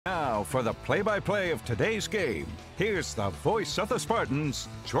Now for the play-by-play of today's game, here's the voice of the Spartans,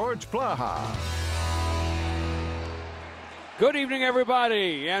 George Blaha. Good evening,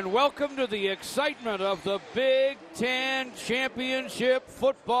 everybody, and welcome to the excitement of the Big Ten Championship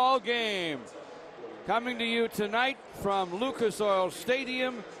football game. Coming to you tonight from Lucas Oil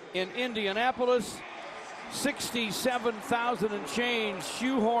Stadium in Indianapolis. 67,000 and change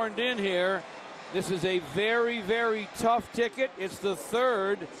shoehorned in here. This is a very, very tough ticket. It's the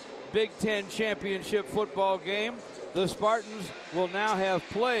third Big Ten Championship football game. The Spartans will now have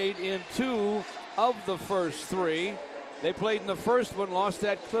played in two of the first three. They played in the first one, lost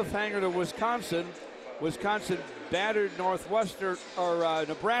that cliffhanger to Wisconsin. Wisconsin battered Nebraska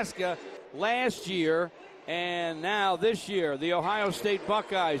last year, and now this year, the Ohio State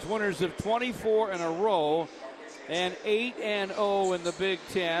Buckeyes, winners of 24 in a row and 8-0 in the Big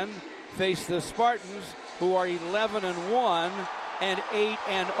Ten, face the Spartans, who are 11-1 and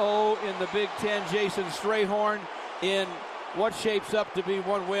 8-0 in the Big Ten. Jason Strayhorn in what shapes up to be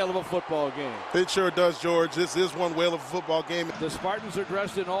one whale of a football game. It sure does, George. This is one whale of a football game. The Spartans are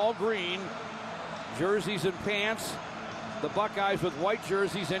dressed in all green, jerseys and pants. The Buckeyes with white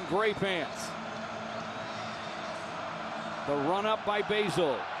jerseys and gray pants. The run up by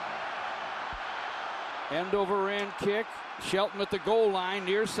Basil. End over end kick. Shelton at the goal line,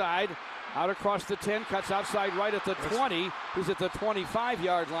 near side. Out across the 10, cuts outside right at the 20. He's at the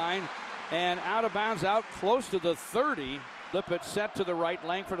 25-yard line. And out of bounds, out close to the 30. Lippett set to the right,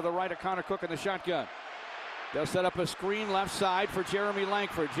 Langford to the right of Connor Cook in the shotgun. They'll set up a screen left side for Jeremy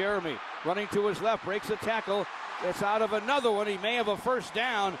Langford. Jeremy running to his left, breaks a tackle. It's out of another one. He may have a first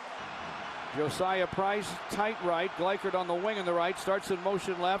down. Josiah Price, tight right. Gleichert on the wing on the right, starts in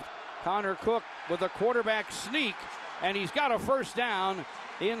motion left. Connor Cook with a quarterback sneak, and he's got a first down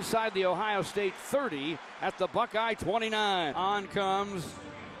inside the Ohio State 30 at the Buckeye 29. On comes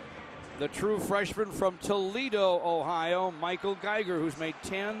the true freshman from Toledo, Ohio, Michael Geiger, who's made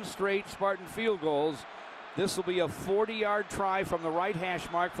 10 straight Spartan field goals. This will be a 40-yard try from the right hash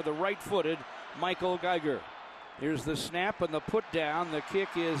mark for the right-footed Michael Geiger. Here's the snap and the put down. The kick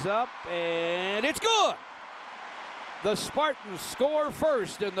is up, and it's good. The Spartans score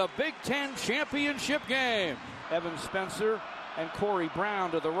first in the Big Ten Championship game. Evan Spencer and Corey Brown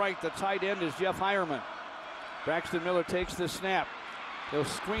to the right. The tight end is Jeff Hireman. Braxton Miller takes the snap. He'll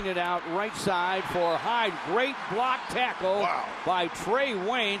screen it out right side for Hyde. Great block tackle by Trey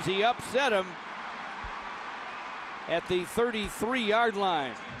Waynes. He upset him at the 33-yard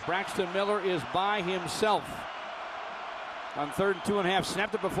line. Braxton Miller is by himself. On 3rd and 2.5,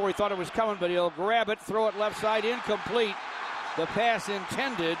 snapped it before he thought it was coming, but he'll grab it, throw it left side, incomplete. The pass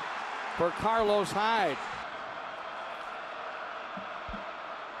intended for Carlos Hyde.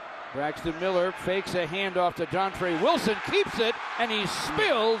 Braxton Miller fakes a handoff to Dontre Wilson, keeps it, and he's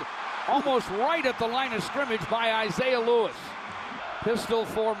spilled almost right at the line of scrimmage by Isaiah Lewis. Pistol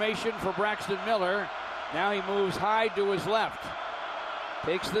formation for Braxton Miller. Now he moves Hyde to his left.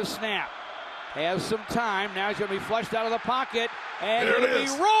 Takes the snap. Has some time. Now he's going to be flushed out of the pocket. And it'll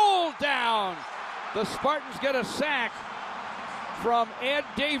be rolled down. The Spartans get a sack from Ed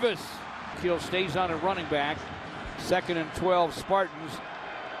Davis. Keel stays on at running back. 2nd and 12 Spartans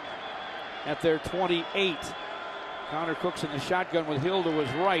at their 28. Connor Cook's in the shotgun with Hill to his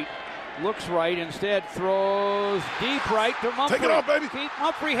right. Looks right, instead throws deep right to Mumphrey. Take it off, baby. Keith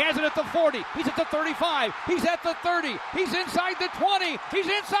Mumphrey has it at the 40. He's at the 35. He's at the 30. He's inside the 20. He's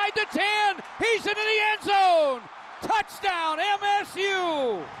inside the 10. He's into the end zone. Touchdown,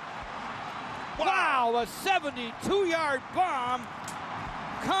 MSU. Wow, a 72-yard bomb.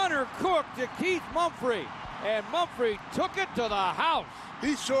 Connor Cook to Keith Mumphrey. And Mumphrey took it to the house.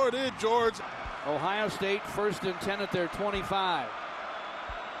 He sure did, George. Ohio State 1st and 10 at their 25.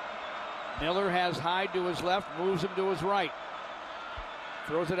 Miller has Hyde to his left, moves him to his right.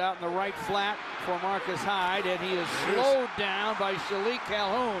 Throws it out in the right flat for Marcus Hyde, and he is slowed down by Shalik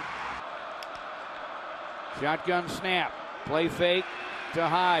Calhoun. Shotgun snap, play fake to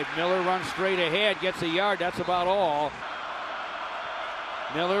Hyde. Miller runs straight ahead, gets a yard, that's about all.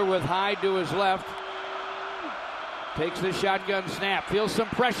 Miller with Hyde to his left. Takes the shotgun snap, feels some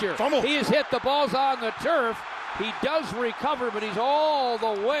pressure. Fumble. He is hit, the ball's on the turf. He does recover, but he's all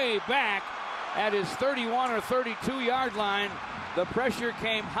the way back at his 31 or 32-yard line. The pressure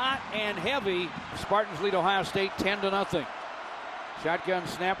came hot and heavy. Spartans lead Ohio State 10-0. Shotgun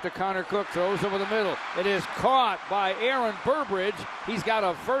snap to Connor Cook, throws over the middle. It is caught by Aaron Burbridge. He's got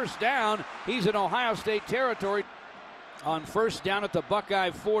a first down. He's in Ohio State territory on first down at the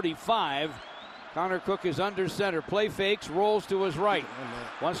Buckeye 45. Connor Cook is under center. Play fakes, rolls to his right.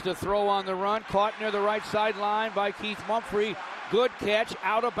 Wants to throw on the run. Caught near the right sideline by Keith Mumphrey. Good catch,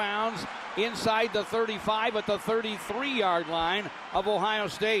 out of bounds, inside the 35 at the 33-yard line of Ohio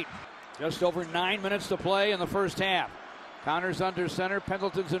State. Just over 9 minutes to play in the first half. Connors under center,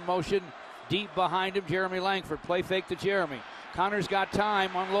 Pendleton's in motion, deep behind him, Jeremy Langford. Play fake to Jeremy. Connors got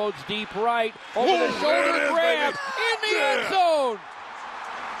time, unloads deep right, over the shoulder grab, in the end zone.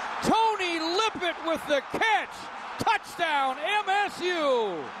 Tony Lippett with the catch. Touchdown,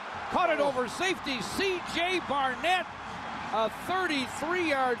 MSU. Caught it over safety, C.J. Barnett. A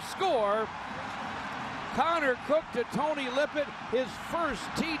 33-yard score. Connor Cook to Tony Lippett, his first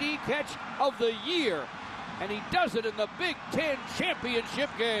TD catch of the year. And he does it in the Big Ten championship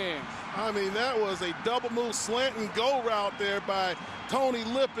game. I mean, that was a double move slant and go route there by Tony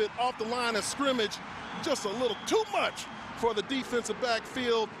Lippett off the line of scrimmage. Just a little too much for the defensive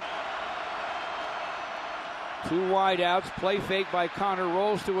backfield. Two wideouts, play fake by Connor,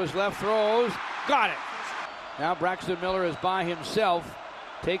 rolls to his left, throws, got it. Now Braxton Miller is by himself,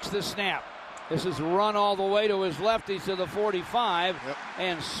 takes the snap. This is run all the way to his left, he's to the 45,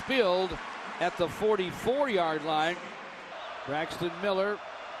 and spilled at the 44-yard line. Braxton Miller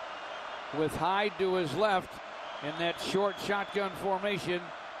with Hyde to his left in that short shotgun formation.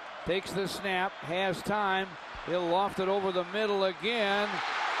 Takes the snap, has time. He'll loft it over the middle again,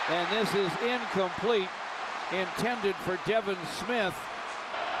 and this is incomplete. Intended for Devin Smith.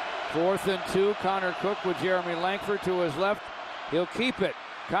 4th and 2, Connor Cook with Jeremy Langford to his left. He'll keep it.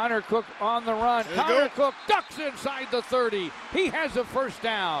 Connor Cook on the run. Connor Cook ducks inside the 30. He has a first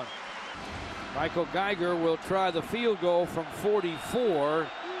down. Michael Geiger will try the field goal from 44.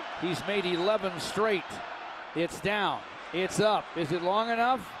 He's made 11 straight. It's down. It's up. Is it long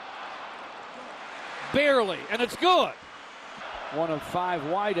enough? Barely, and it's good. One of 5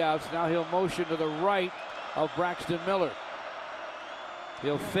 wideouts. Now he'll motion to the right of Braxton Miller.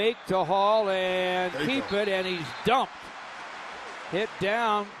 He'll fake to Hall and keep it, and he's dumped. Hit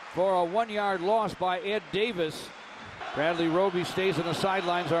down for a 1-yard loss by Ed Davis. Bradley Roby stays on the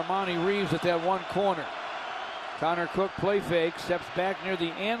sidelines. Armani Reeves at that one corner. Connor Cook play fake, steps back near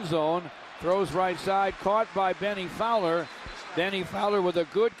the end zone, throws right side, caught by Benny Fowler. Benny Fowler with a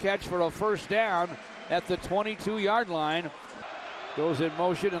good catch for a first down at the 22-yard line. Goes in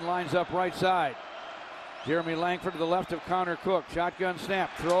motion and lines up right side. Jeremy Langford to the left of Connor Cook. Shotgun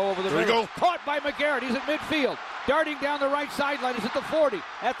snap, throw over the middle. Caught by McGarrett, he's at midfield. Darting down the right sideline, he's at the 40,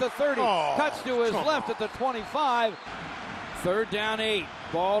 at the 30. Cuts to his left at the 25. 3rd down 8.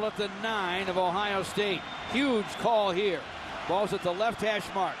 Ball at the 9 of Ohio State. Huge call here. Ball's at the left hash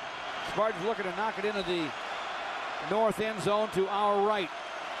mark. Spartans looking to knock it into the north end zone to our right.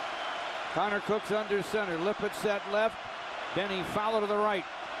 Connor Cook's under center. Lippett set left. Benny Fowler to the right.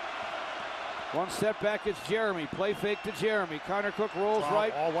 One step back, it's Jeremy. Play fake to Jeremy. Connor Cook rolls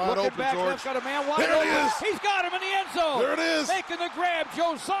right. All wide looking open, back George. left, got a man wide there open. It is. He's got him in the end zone. There it is. Making the grab,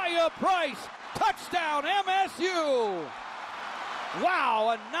 Josiah Price. Touchdown, MSU.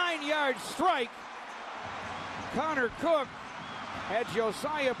 Wow, a 9-yard strike. Connor Cook had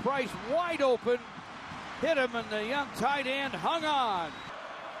Josiah Price wide open. Hit him, and the young tight end hung on.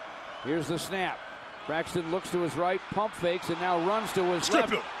 Here's the snap. Braxton looks to his right, pump fakes, and now runs to his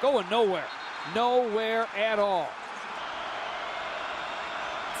left. Going nowhere. Nowhere at all.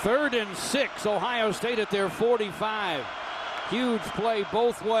 3rd and 6, Ohio State at their 45. Huge play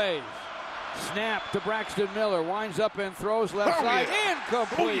both ways. Snap to Braxton Miller. Winds up and throws left side.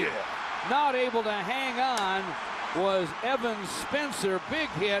 Incomplete. Not able to hang on was Evan Spencer. Big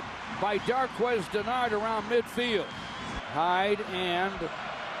hit by Darquez Denard around midfield. Hyde and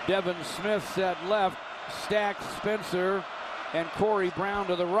Devin Smith set left. Stack Spencer and Corey Brown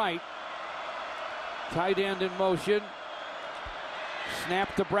to the right. Tight end in motion.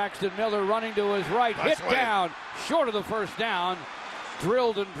 Snap to Braxton Miller running to his right. Hit down short of the first down.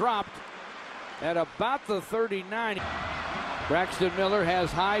 Drilled and dropped at about the 39. Braxton Miller has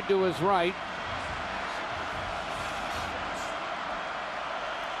Hyde to his right.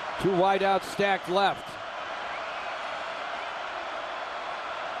 2 wideouts stacked left.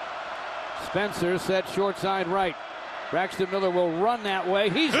 Spencer set short side right. Braxton Miller will run that way.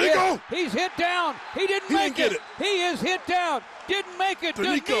 He's hit. He's hit down. He didn't make it. He is hit down. Didn't make it.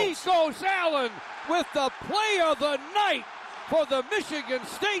 Denikos Allen with the play of the night for the Michigan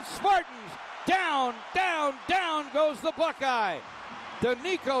State Spartans. Down, down, down goes the Buckeye.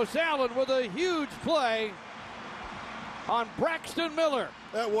 Denikos Allen with a huge play on Braxton Miller.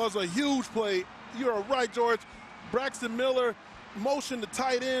 That was a huge play. You're right, George. Braxton Miller motioned the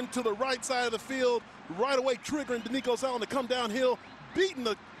tight end to the right side of the field, right away triggering Denikos Allen to come downhill, beating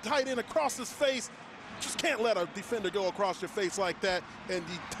the tight end across his face. Just can't let a defender go across your face like that, and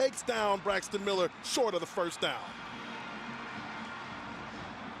he takes down Braxton Miller short of the first down.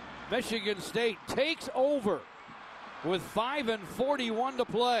 Michigan State takes over with 5:41 to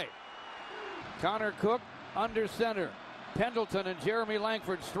play. Connor Cook under center. Pendleton and Jeremy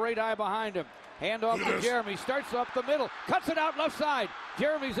Langford straight eye behind him. Hand off to Jeremy, starts up the middle, cuts it out left side.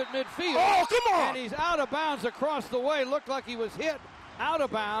 Jeremy's at midfield. Oh, come on! And he's out of bounds across the way. Looked like he was hit out of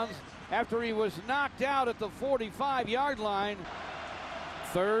bounds after he was knocked out at the 45-yard line.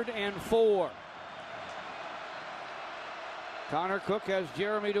 3rd and 4. Connor Cook has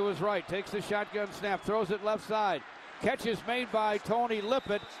Jeremy to his right, takes the shotgun snap, throws it left side. Catch is made by Tony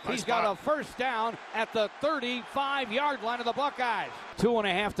Lippett. He's got a first down at the 35-yard line of the Buckeyes.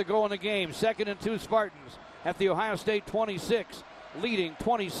 2.5 to go in the game. 2nd and 2 Spartans at the Ohio State 26, leading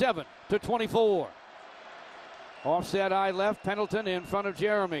 27-24. Offset eye left, Pendleton in front of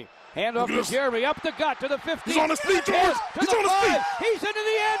Jeremy. Hand off to Jeremy, up the gut to the 15. He's on his feet, George. He's on his feet. He's into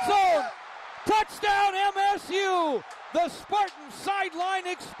the end zone. Touchdown MSU. The Spartan sideline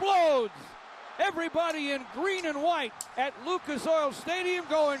explodes. Everybody in green and white at Lucas Oil Stadium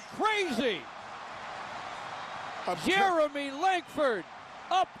going crazy. Jeremy Langford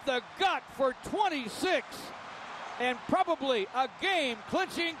up the gut for 26 and probably a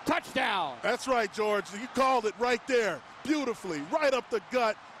game-clinching touchdown. That's right, George. You called it right there. Beautifully. Right up the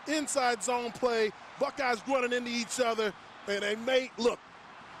gut. Inside zone play. Buckeyes running into each other. And they made, look,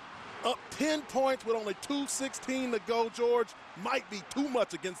 up 10 points with only 2:16 to go, George. Might be too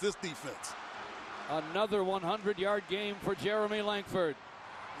much against this defense. Another 100-yard game for Jeremy Langford.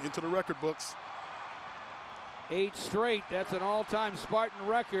 Into the record books. 8 straight. That's an all-time Spartan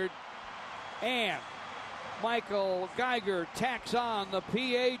record. And Michael Geiger tacks on the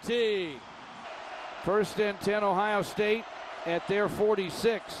PAT. 1st and 10 Ohio State at their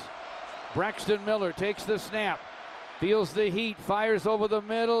 46. Braxton Miller takes the snap. Feels the heat. Fires over the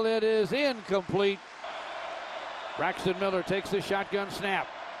middle. It is incomplete. Braxton Miller takes the shotgun snap.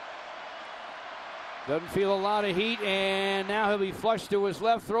 Doesn't feel a lot of heat, and now he'll be flushed to his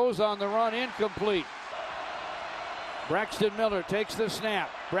left. Throws on the run, incomplete. Braxton Miller takes the snap.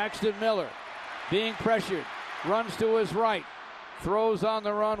 Braxton Miller being pressured, runs to his right. Throws on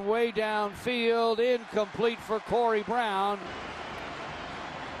the run way downfield, incomplete for Corey Brown.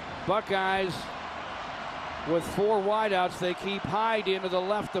 Buckeyes with 4 wideouts. They keep Hyde into the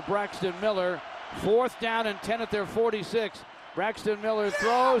left of Braxton Miller. 4th down and 10 at their 46. Braxton Miller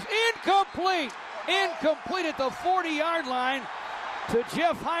throws, incomplete. Incomplete at the 40-yard line to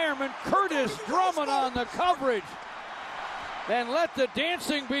Jeff Hireman. Curtis Drummond on the coverage. And let the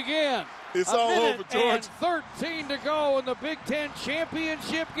dancing begin. It's all over, George. And 13 to go in the Big Ten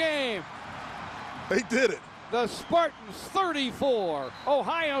championship game. They did it. The Spartans 34,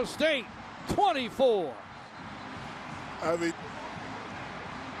 Ohio State 24. I mean,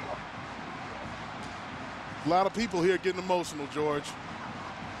 a lot of people here getting emotional, George.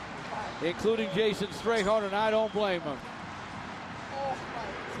 Including Jason Strayhorn, and I don't blame him.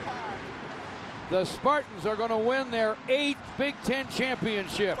 The Spartans are going to win their 8th Big Ten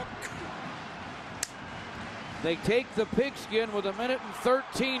championship. They take the pigskin with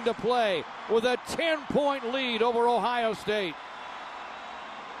 1:13 to play with a 10-point lead over Ohio State.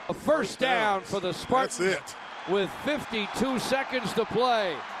 A first down for the Spartans. That's it. With 52 seconds to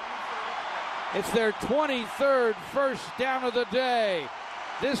play. It's their 23rd first down of the day.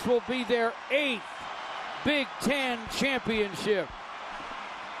 This will be their 8th Big Ten championship.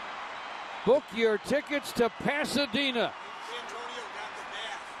 Book your tickets to Pasadena.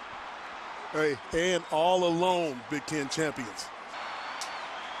 Hey, and all alone Big Ten champions.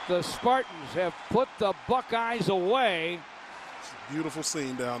 The Spartans have put the Buckeyes away. It's a beautiful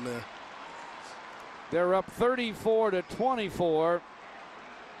scene down there. They're up 34-24.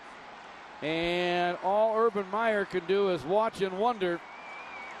 And all Urban Meyer can do is watch and wonder.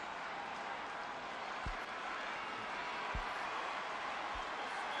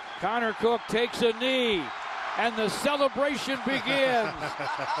 Connor Cook takes a knee, and the celebration begins.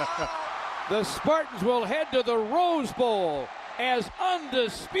 The Spartans will head to the Rose Bowl as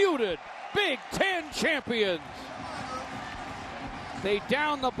undisputed Big Ten champions. They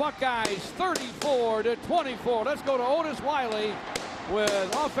down the Buckeyes 34-24. Let's go to Otis Wiley with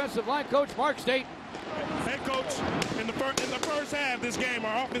offensive line coach Mark Staten. Head coach, in the first half this game,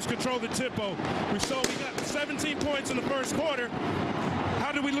 our offense controlled the tempo. We got 17 points in the first quarter.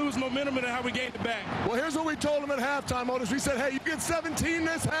 How did we lose momentum and how we gained it back? Well, here's what we told them at halftime, Otis. We said, hey, you get 17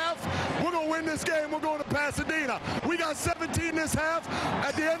 this half, we're going to win this game. We're going to Pasadena. We got 17 this half.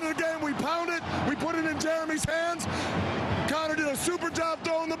 At the end of the game, we pounded. We put it in Jeremy's hands. Connor did a super job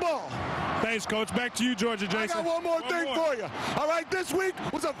throwing the ball. Thanks, Coach. Back to you, Georgia Jason. I got one more thing for you. All right, this week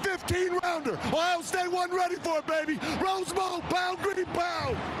was a 15-rounder. Ohio State wasn't ready for it, baby. Rose Bowl, pound, green,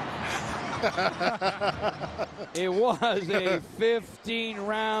 pound. It was a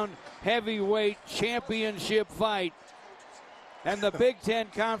 15-round heavyweight championship fight. And the Big Ten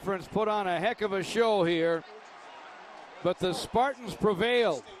Conference put on a heck of a show here. But the Spartans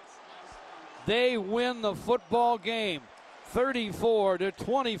prevailed. They win the football game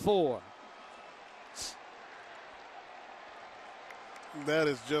 34-24. That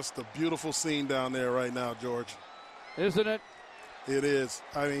is just a beautiful scene down there right now, George. Isn't it? It is.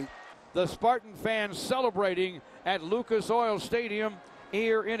 I mean, the Spartan fans celebrating at Lucas Oil Stadium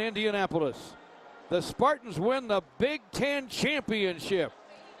here in Indianapolis. The Spartans win the Big Ten championship.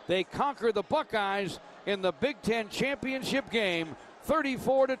 They conquer the Buckeyes in the Big Ten championship game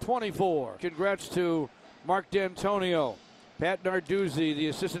 34-24. Congrats to Mark D'Antonio, Pat Narduzzi, the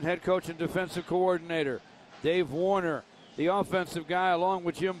assistant head coach and defensive coordinator, Dave Warner, the offensive guy, along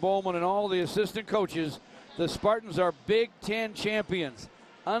with Jim Bowman and all the assistant coaches. The Spartans are Big Ten champions,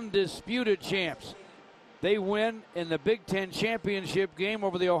 undisputed champs. They win in the Big Ten championship game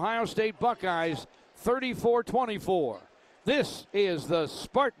over the Ohio State Buckeyes 34-24. This is the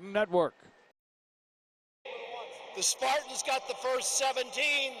Spartan Network. The Spartans got the first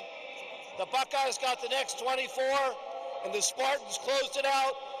 17, the Buckeyes got the next 24, and the Spartans closed it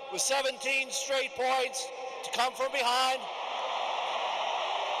out with 17 straight points to come from behind.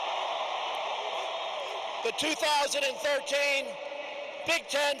 The 2013 Big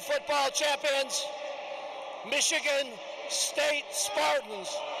Ten football champions, Michigan State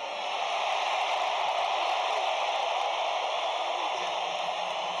Spartans.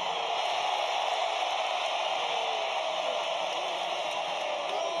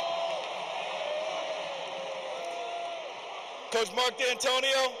 Coach Mark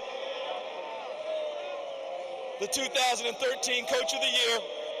D'Antonio, the 2013 Coach of the Year,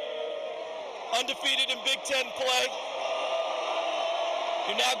 undefeated in Big Ten play.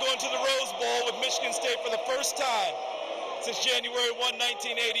 You're now going to the Rose Bowl with Michigan State for the first time since January 1,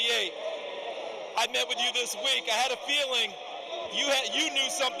 1988. I met with you this week. I had a feeling you knew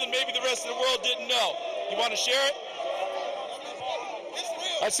something maybe the rest of the world didn't know. You want to share it?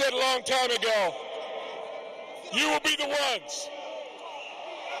 I said a long time ago, you will be the ones.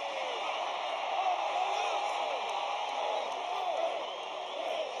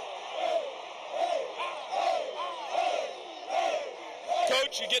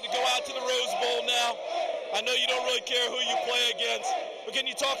 Coach, you get to go out to the Rose Bowl now. I know you don't really care who you play against, but can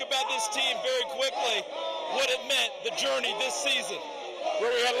you talk about this team very quickly, what it meant, the journey this season?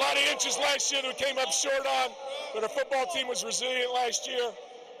 Well, we had a lot of inches last year that we came up short on, but our football team was resilient last year.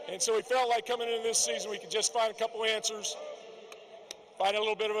 And so we felt like coming into this season we could just find a couple answers, find a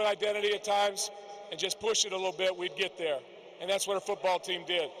little bit of an identity at times, and just push it a little bit, we'd get there. And that's what our football team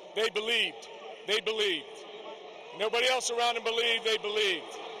did. They believed. They believed. Nobody else around them believed. They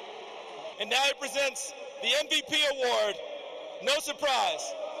believed. And now he presents the MVP award, no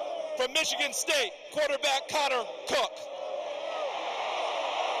surprise, from Michigan State quarterback Connor Cook.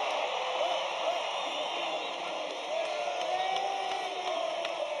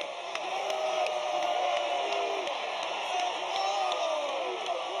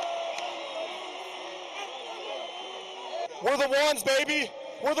 We're the ones, baby.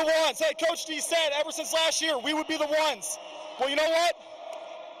 We're the ones. Hey, Coach D said ever since last year we would be the ones. Well, you know what?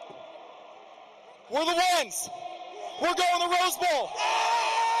 We're the ones. We're going to the Rose Bowl.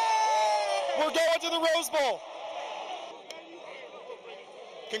 We're going to the Rose Bowl.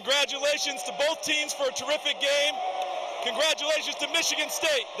 Congratulations to both teams for a terrific game. Congratulations to Michigan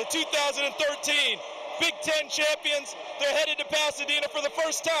State, the 2013 Big Ten champions. They're headed to Pasadena for the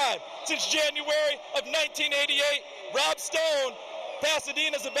first time since January of 1988. Rob Stone,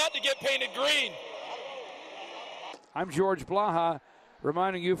 Pasadena's about to get painted green. I'm George Blaha,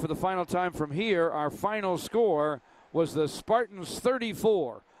 reminding you for the final time from here, our final score was the Spartans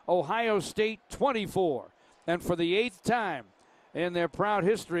 34, Ohio State 24. And for the 8th time in their proud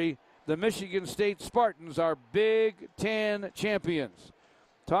history, the Michigan State Spartans are Big Ten champions.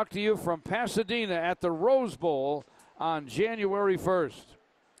 Talk to you from Pasadena at the Rose Bowl on January 1st.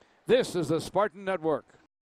 This is the Spartan Network.